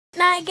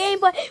Fortnite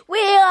gameplay. We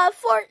love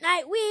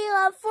Fortnite. We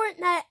love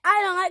Fortnite.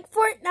 I don't like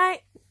Fortnite.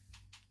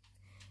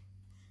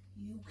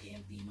 You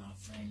can't be my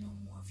friend no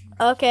more if you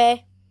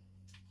Okay.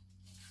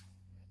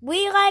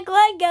 We like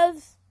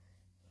Legos.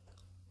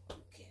 You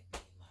can't be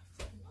my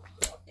friend no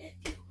more if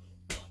you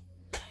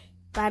don't like.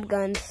 Bad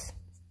guns.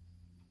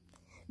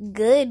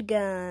 Good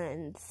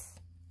guns.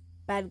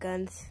 Bad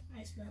guns.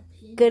 I smell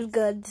pigs. Good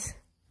goods.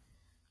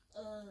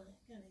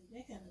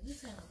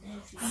 This kind of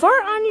nasty.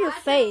 Fart on your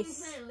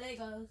face.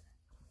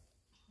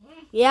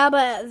 Yeah,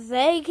 but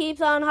Zay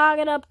keeps on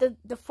hogging up the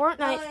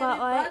Fortnite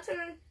spotlight. It's my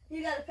turn.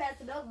 You gotta pass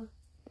it over.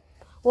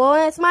 Well,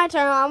 when it's my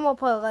turn, I'm gonna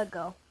play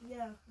Lego.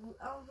 Yeah,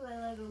 I'll play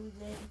Lego with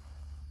Zay.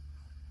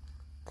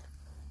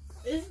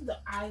 This is the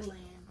island.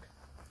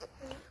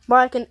 More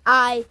like an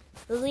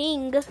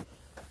isling. Bro,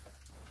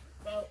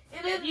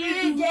 It is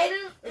you,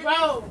 Jaden.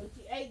 bro,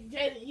 hey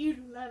Jaden, you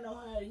do not know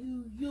how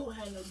you don't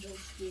have no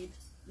jokes, kid.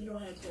 You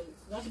don't have jokes.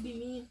 Not to be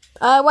mean.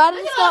 Why did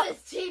Look it at all stop?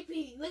 this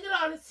TP. Look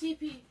at all this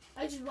TP.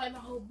 I just wipe my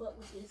whole butt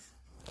with this.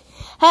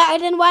 Hey,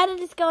 then why did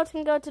the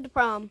skeleton go to the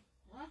prom?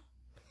 Huh?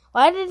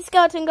 Why did the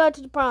skeleton go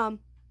to the prom?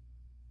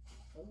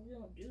 Oh, we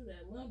don't do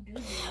that. We don't do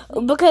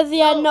that. Because he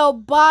had no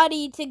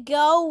body to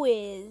go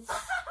with.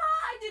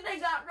 I think they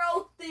got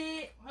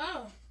roasted.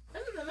 Oh,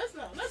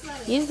 that's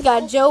not. You just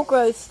got joke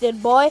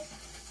roasted, boy.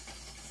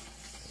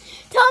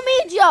 Tell me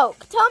a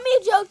joke. Tell me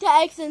a joke to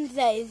X and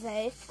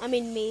Zay. I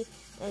mean me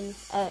and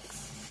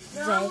X.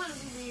 No, I Zay. want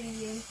to be mean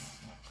again.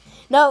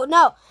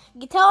 No.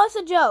 Tell us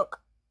a joke.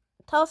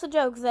 Tell us a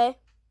joke, Zay.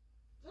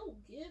 No,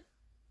 kid.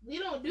 We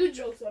don't do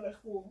jokes at our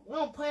school. We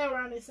don't play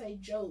around and say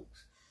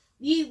jokes.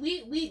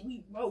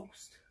 We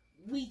roast.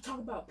 We talk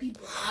about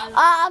people.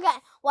 Okay.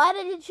 Why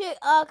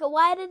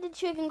did the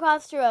chicken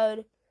cross the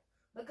road?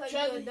 Because you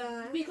were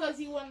done. Because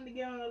he wanted to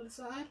get on the other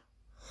side.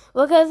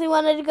 Because he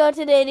wanted to go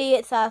to the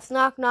idiot's house.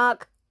 Knock,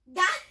 knock.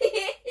 Got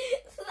it.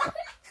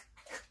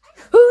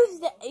 Who's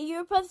there?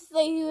 You're supposed to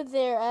say who's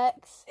there,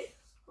 X.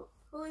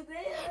 Who's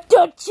there?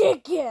 The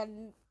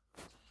chicken.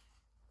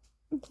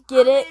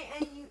 Get it?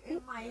 And you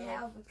in my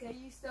house because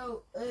you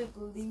so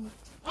ugly.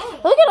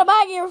 Look at the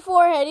back of your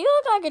forehead.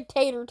 You look like a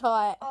tater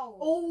tot.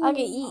 Oh. I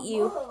can eat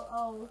you.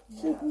 Oh.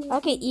 No. I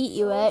can eat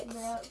you, X.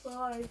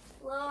 Sorry.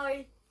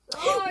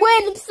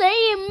 When I'm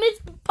saying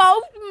Mr.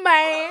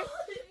 Postman.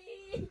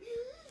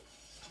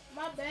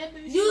 My bad,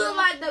 baby. You look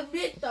like the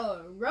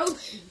Victor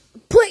roasted.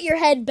 Put your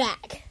head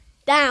back.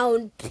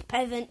 Down,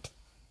 peasant.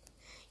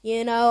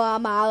 You know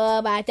I'm all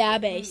about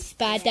that bass.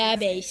 About that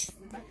bass.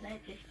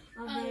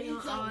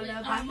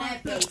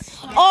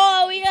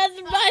 Oh, we got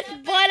some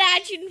nice butt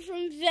action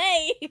from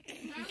Zay.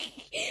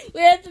 We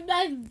had some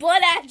nice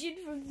butt action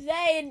from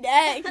Zay and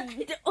X.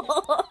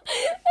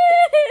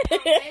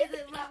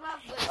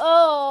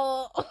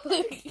 Oh.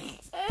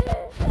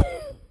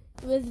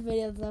 This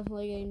video is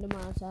definitely getting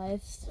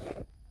demonetized.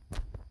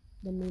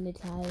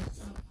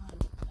 Demonetized.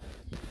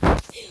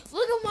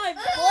 Look at my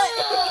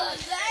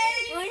butt.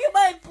 Look at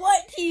my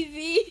butt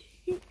TV.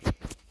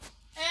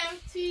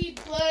 empty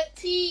butt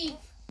teeth.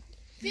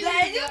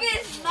 Dad, you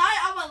get snot,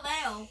 I'm a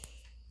lamb.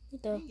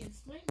 What the? You get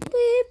smacked.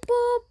 Beep,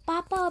 boop,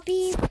 bop, bop,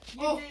 beep.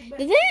 Oh, Does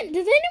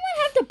anyone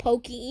have the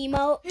pokey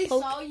emote? He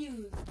saw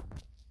you.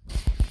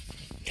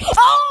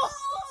 Oh!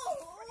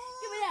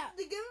 Give me that.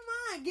 Give me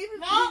mine. Give me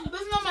no,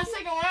 this is not my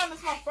second round. This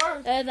is my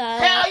first. That's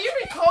Hell, you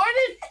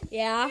recorded?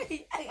 yeah.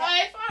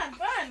 Alright,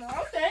 fine.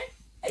 Okay.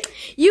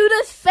 You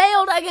just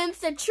failed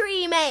against a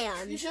tree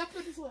man. You should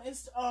put this one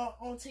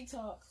on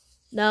TikTok.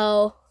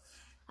 No,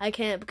 I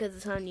can't because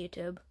it's on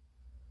YouTube.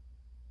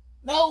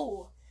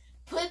 No.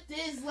 Put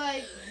this,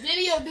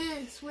 video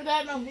this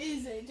without no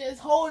music. Just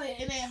hold it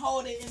and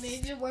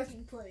then just work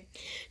and play.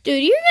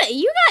 Dude, you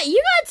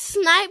got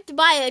sniped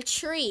by a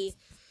tree.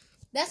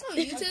 That's on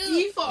It's a YouTube.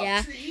 default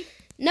Yeah. tree.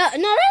 No,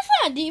 that's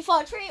not a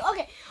default tree.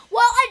 Okay,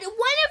 well,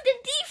 one of the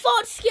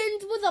default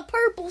skins was a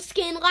purple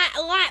skin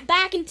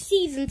back in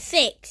season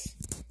 6.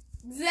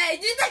 Zay,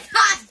 you think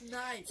that's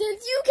nice.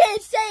 Since you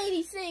can't say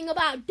anything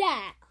about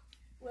that.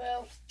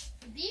 Well,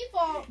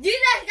 default. You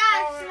just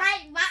got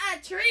sniped by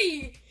a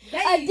tree.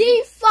 A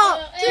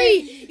default tree.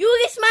 Hey. You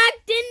get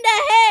smacked in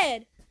the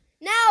head.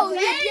 Now you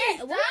Zay, get.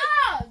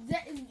 stop.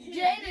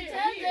 Jaden,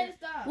 tell Zay to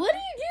stop. What are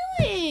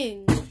you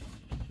doing?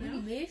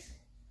 You miss.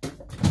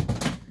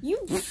 You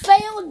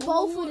failed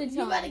both of the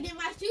You better time. get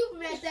my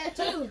Superman that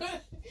too.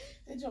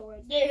 It's all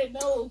right there.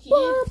 No, kid.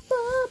 Ba,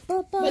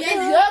 But ba, this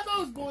ba.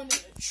 Lego going in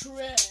the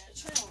trash.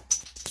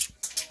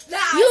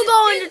 Nah, You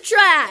go in the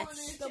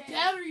trash. The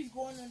battery's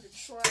going in the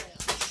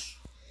trash.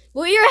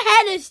 Well, your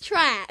head is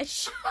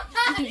trash.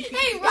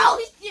 He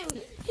roast you.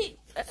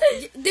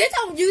 This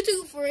on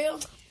YouTube for real.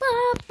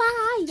 Ba,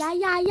 ba,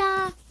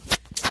 yeah.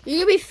 You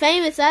could be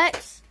famous,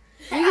 X.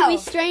 You could be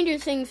Stranger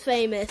Things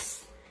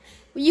famous.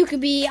 You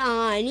could be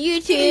on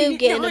YouTube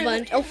getting a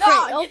bunch. Oh,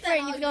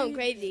 Frank is going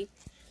crazy.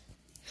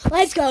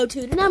 Let's go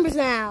to the numbers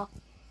now.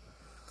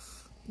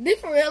 This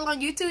for real on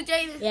YouTube,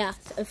 Jaden? Yeah,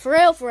 for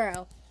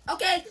real.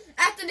 Okay,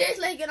 after this,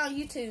 let's get on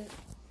YouTube.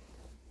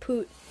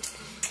 Poot.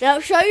 Now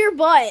show your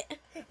butt.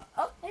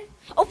 Okay.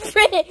 Oh,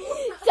 Frank.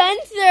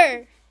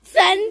 Censor.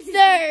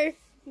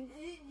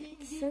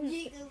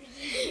 Zay,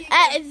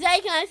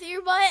 can I see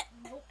your butt?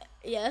 Nope.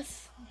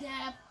 Yes.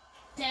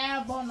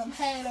 Dab on them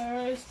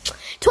haters.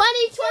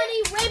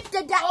 2020 ripped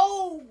the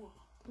Oh!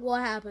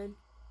 What happened?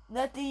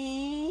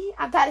 Nothing.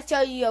 I'm trying to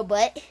show you your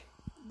butt.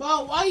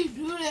 Bro, why you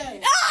do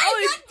that?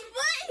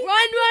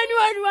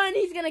 Run.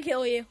 He's gonna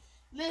kill you.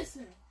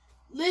 Listen.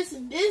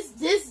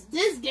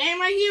 This game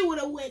right here would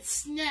have went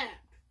snap.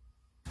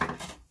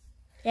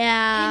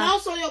 Yeah. And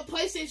also your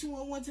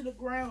PlayStation went to the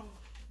ground.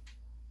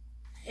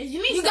 And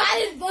you got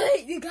his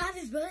butt. You got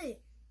his butt.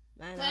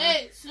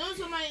 Hey, soon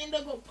somebody end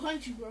up gonna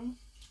punch you, bro.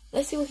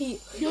 Let's see what he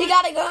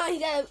got a gun. He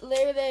got a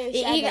legendary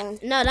shotgun.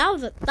 No,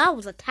 that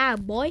was a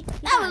tab, boy.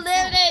 That was a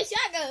legendary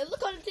shotgun.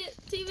 Look on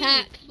the TV.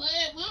 Tack. But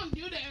we don't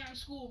do that at our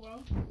school,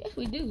 bro. Yes,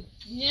 we do.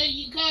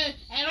 Yeah, cause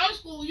at our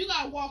school you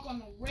gotta walk on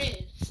the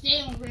red. Stay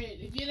on red.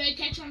 If you they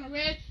catch you on the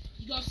red,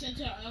 you go sent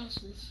to the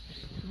office.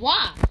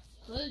 Why?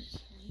 Cause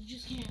you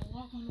just can't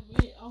walk on the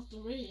red off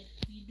the red.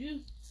 You do.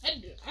 I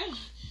do.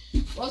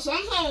 Well,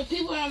 sometimes when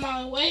people are in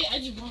my way, I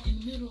just walk in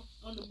the middle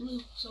on the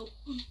blue. So,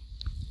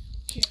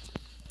 yeah.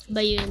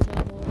 But you didn't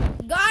trouble.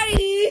 Got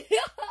it.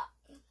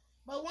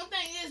 But one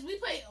thing is,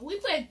 we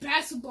play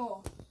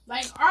basketball.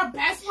 Like our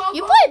basketball.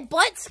 You play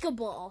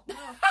basketball.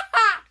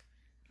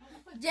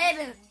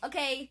 Jaden,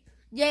 okay.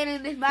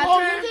 Jaden, it's my Oh,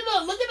 turn.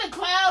 look at the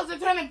clouds. They're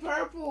turning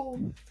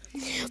purple.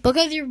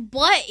 Because your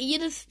butt, you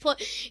just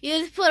put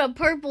a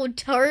purple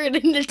turd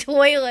in the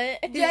toilet.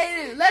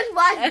 Jaden, let's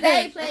watch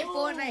Zay play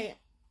Fortnite.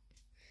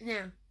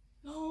 Now.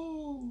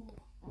 No,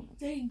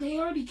 they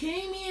already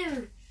came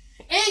here.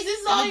 Hey, this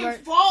is all your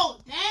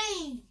fault.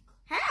 Dang.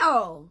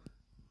 How?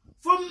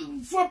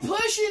 For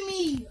pushing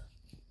me.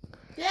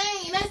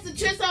 Dang, that's the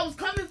chest I was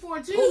coming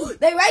for too. Ooh,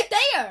 they right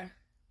there.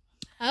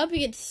 I hope you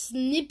get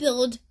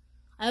snippled.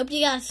 I hope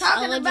you got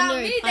Talking a legendary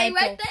about me, they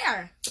right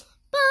there.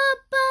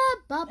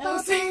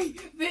 See,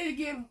 they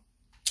again.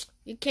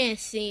 You can't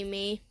see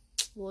me.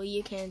 Well,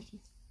 you can.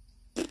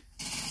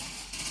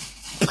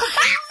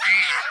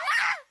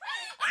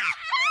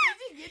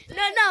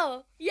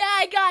 No. Yeah,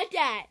 I got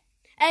that.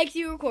 X,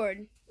 you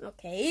record.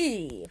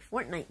 Okay,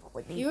 Fortnite.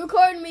 You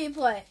recorded me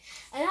play.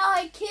 And how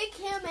I kick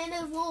him in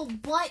his little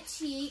butt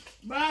cheek.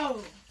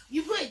 Bro,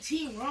 you play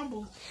Team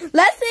Rumble.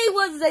 Let's see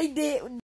what they did.